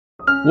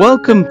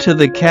Welcome to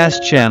the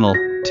Cast channel.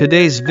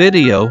 Today's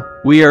video,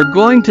 we are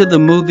going to the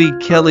movie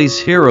Kelly's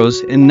Heroes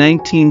in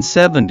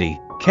 1970.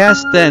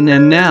 Cast then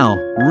and now,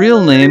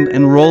 real name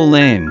and role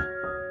name.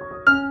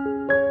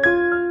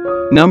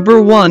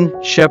 Number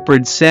 1,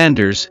 Shepard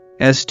Sanders,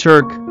 as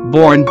Turk,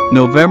 born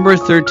November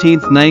 13,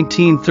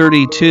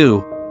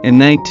 1932, in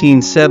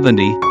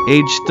 1970,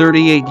 age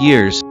 38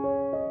 years.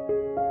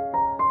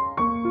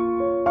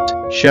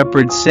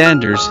 Shepard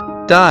Sanders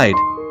died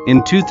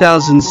in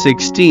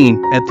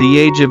 2016 at the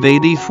age of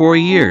 84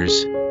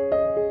 years.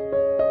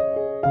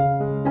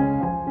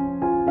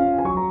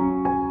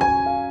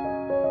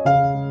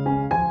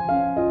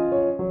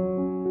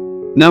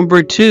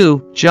 Number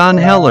 2, John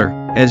Heller,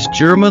 as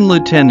German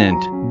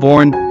lieutenant,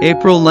 born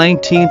April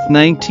 19,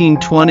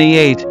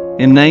 1928,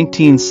 in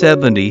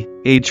 1970,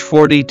 age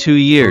 42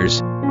 years.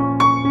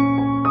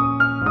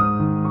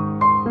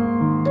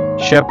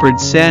 Shepard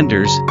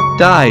Sanders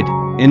died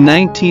in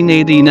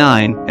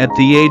 1989 at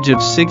the age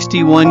of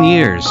 61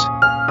 years.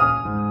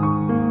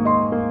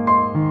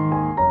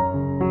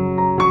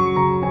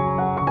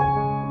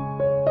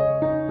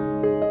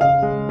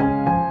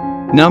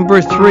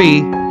 Number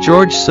 3,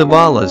 George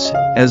Savalas,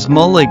 as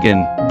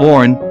Mulligan,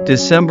 born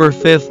December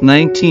 5,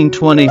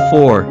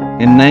 1924,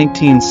 in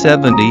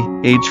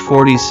 1970, age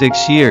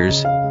 46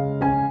 years.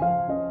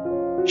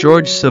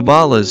 George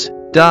Savalas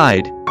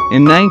died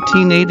in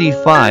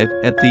 1985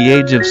 at the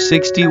age of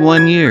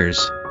 61 years.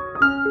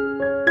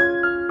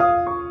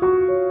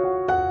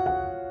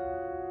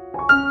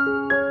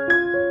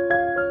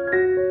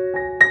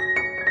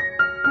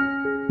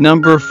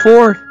 Number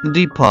 4,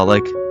 Dee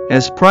Pollock,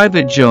 as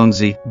Private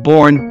Jonesy,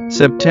 born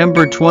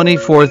September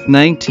 24,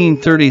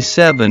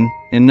 1937,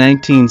 in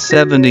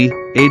 1970,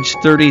 age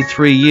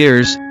 33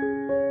 years.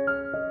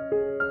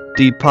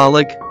 Dee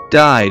Pollock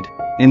died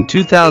in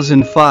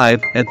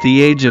 2005 at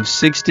the age of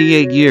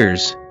 68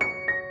 years.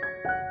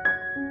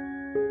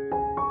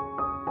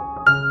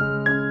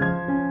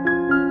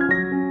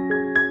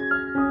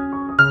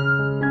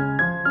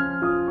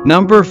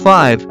 Number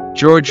 5,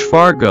 George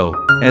Fargo,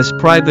 as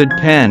Private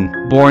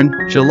Penn,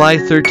 born July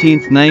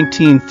 13,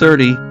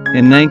 1930,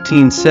 in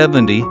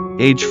 1970,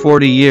 age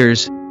 40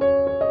 years.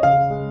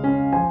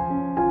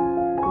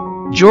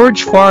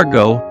 George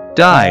Fargo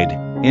died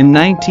in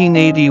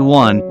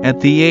 1981 at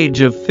the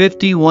age of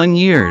 51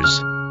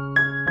 years.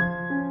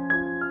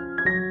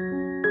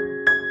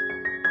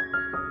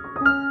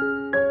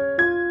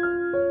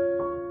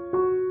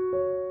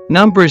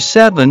 Number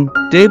 7,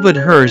 David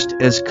Hurst,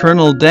 as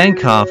Colonel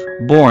Dankoff,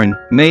 born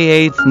May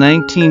 8,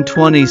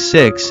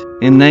 1926,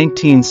 in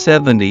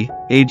 1970,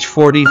 age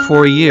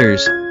 44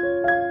 years.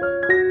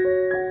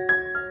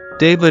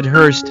 David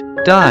Hurst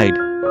died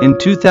in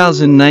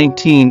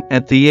 2019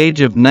 at the age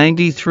of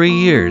 93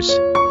 years.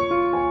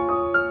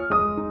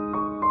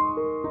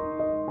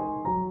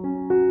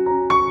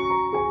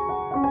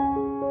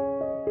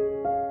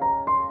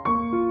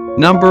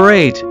 Number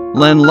 8,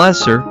 Len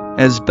Lesser,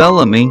 as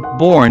Bellamy,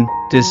 born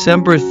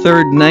December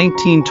 3,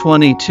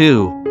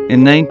 1922,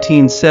 in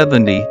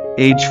 1970,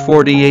 age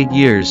 48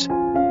 years.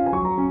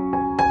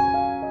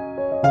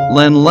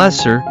 Len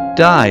Lesser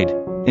died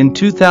in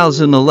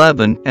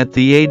 2011 at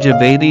the age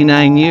of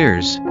 89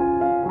 years.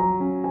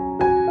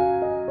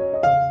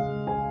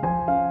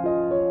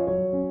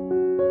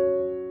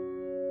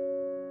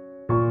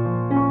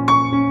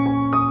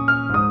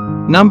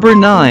 Number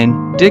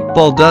 9, Dick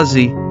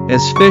Balduzzi,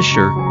 as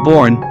Fisher,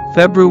 born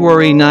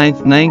February 9,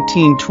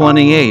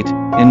 1928,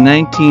 in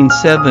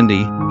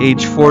 1970,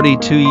 age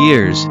 42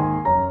 years.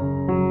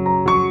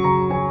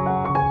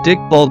 Dick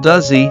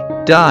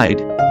Balduzzi died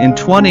in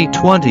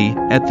 2020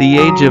 at the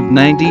age of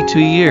 92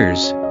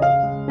 years.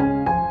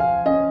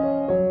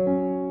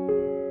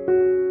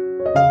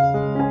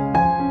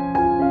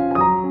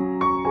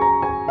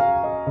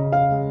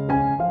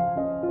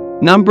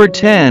 Number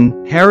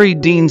 10, Harry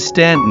Dean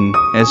Stanton,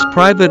 as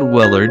Private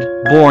Willard,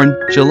 born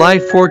July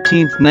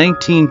 14,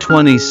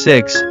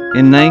 1926,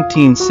 in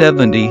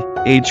 1970,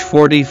 age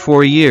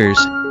 44 years.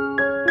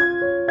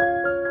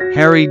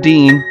 Harry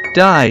Dean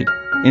died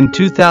in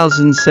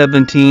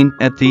 2017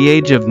 at the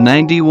age of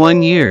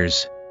 91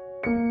 years.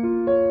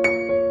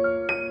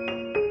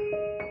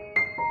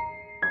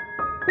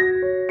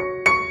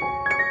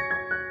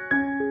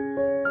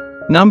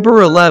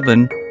 Number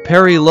 11,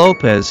 Perry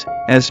Lopez,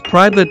 as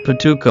Private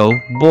Patuco,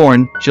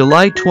 born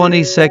July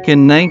 22,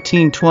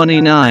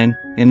 1929,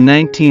 in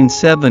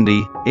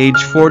 1970,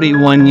 age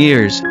 41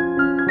 years.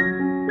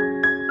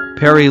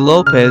 Perry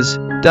Lopez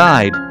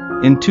died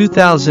in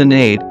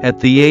 2008 at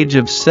the age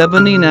of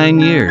 79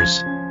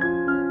 years.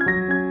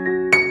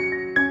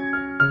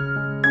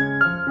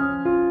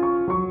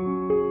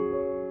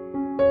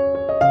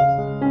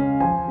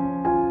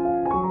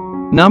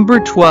 Number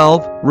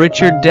 12,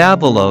 Richard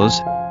Davalos,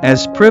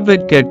 as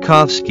Privet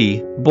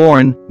Gatkowski,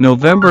 born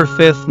November 5,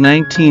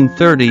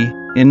 1930,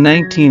 in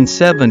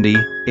 1970,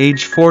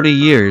 age 40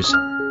 years.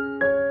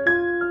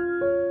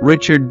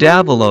 Richard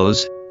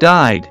Davalos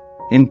died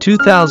in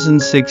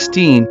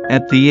 2016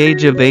 at the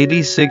age of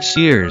 86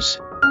 years.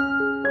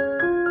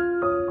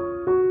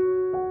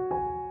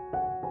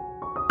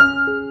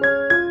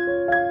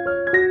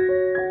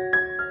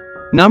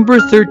 Number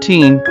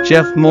 13,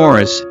 Jeff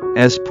Morris,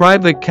 as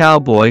Private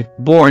Cowboy,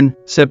 born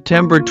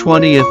September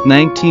 20,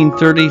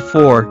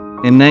 1934,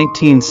 in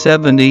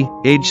 1970,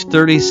 age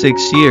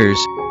 36 years.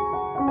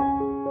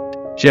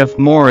 Jeff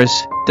Morris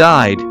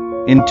died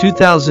in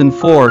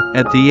 2004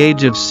 at the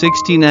age of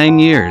 69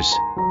 years.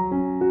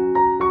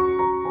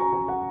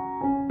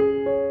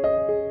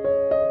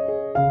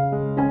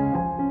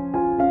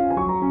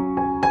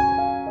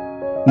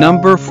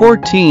 Number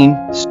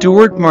 14,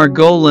 Stuart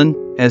Margoline,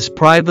 as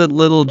Private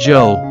Little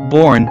Joe,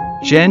 born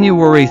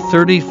January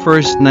 31,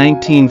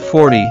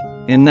 1940,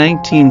 in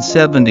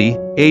 1970,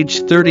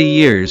 age 30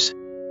 years.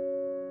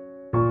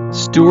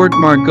 Stuart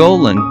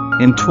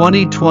Margoline, in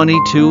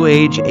 2022,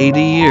 age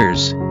 80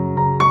 years.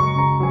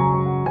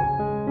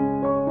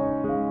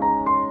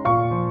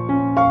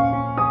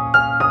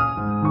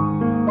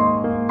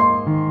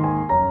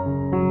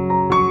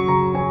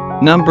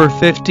 Number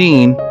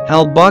 15,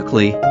 Hal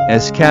Buckley,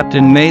 as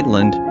Captain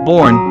Maitland,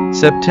 born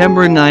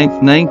September 9,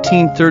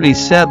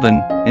 1937,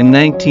 in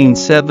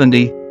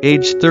 1970,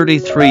 age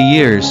 33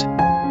 years.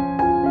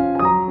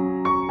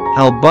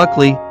 Hal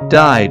Buckley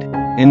died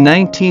in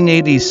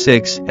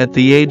 1986 at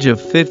the age of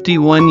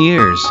 51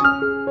 years.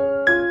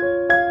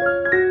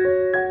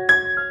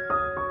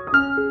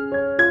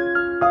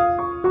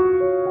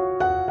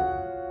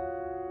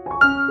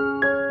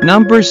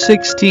 Number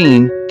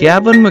 16,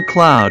 Gavin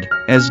McLeod,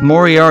 as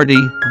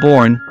Moriarty,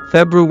 born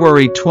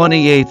February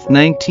 28,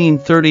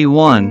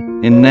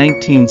 1931, in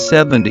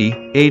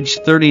 1970, age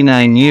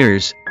 39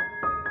 years.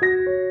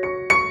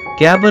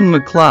 Gavin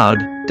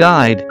McLeod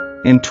died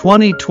in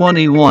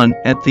 2021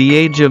 at the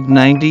age of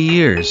 90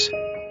 years.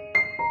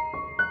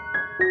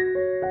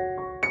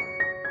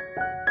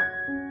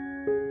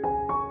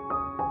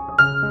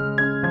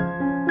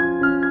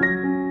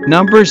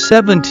 Number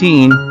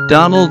 17,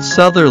 Donald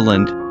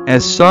Sutherland,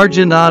 as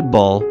Sergeant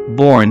Oddball,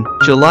 born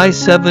July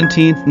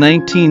 17,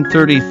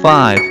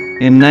 1935,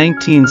 in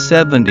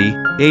 1970,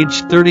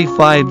 age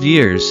 35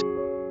 years.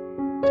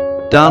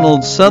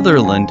 Donald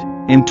Sutherland,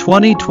 in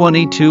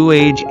 2022,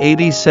 age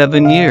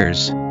 87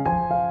 years.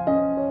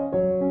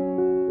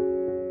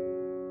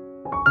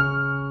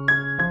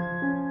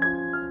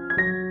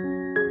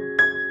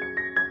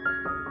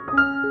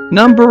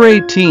 Number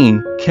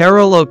 18,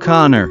 Carroll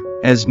O'Connor,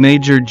 as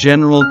Major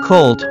General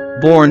Colt,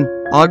 born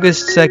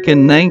August 2,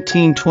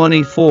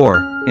 1924,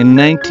 in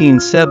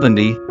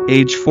 1970,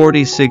 age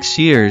 46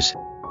 years.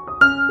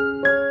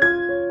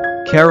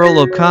 Carroll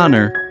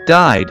O'Connor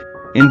died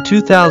in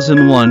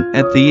 2001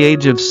 at the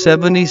age of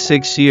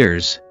 76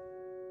 years.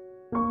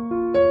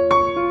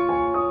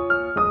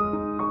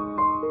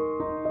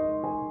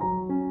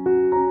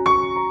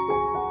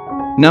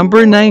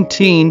 Number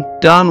 19,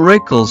 Don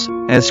Rickles,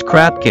 as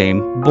Crap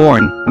Game,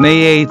 born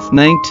May 8,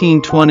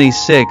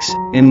 1926,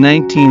 in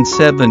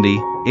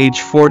 1970,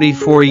 age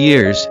 44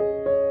 years.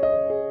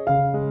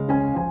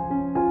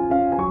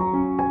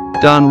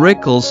 Don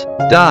Rickles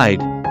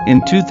died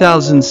in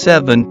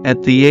 2007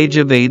 at the age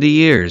of 80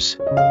 years.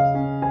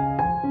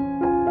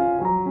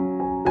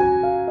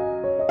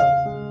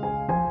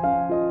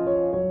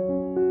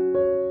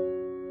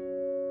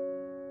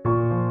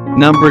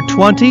 Number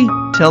 20,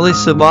 Telly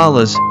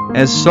Savalas,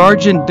 as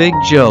Sergeant Big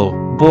Joe,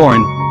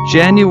 born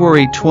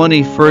January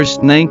 21,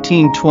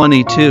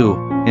 1922,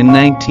 in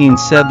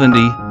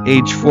 1970,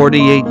 age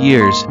 48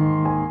 years.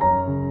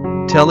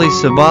 Telly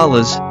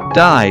Savalas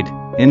died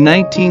in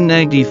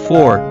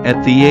 1994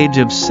 at the age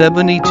of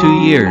 72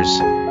 years.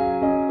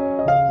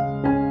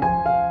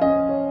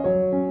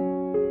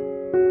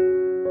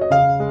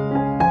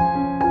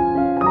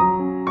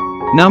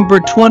 Number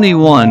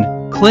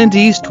 21, Clint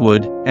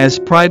Eastwood, as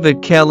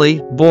Private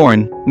Kelly,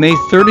 born May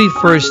 31,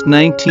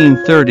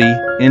 1930,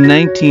 in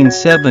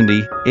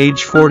 1970,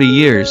 age 40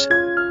 years.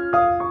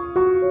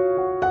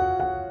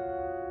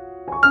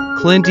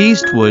 Clint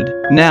Eastwood,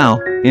 now,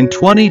 in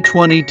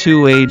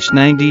 2022, age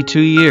 92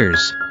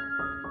 years.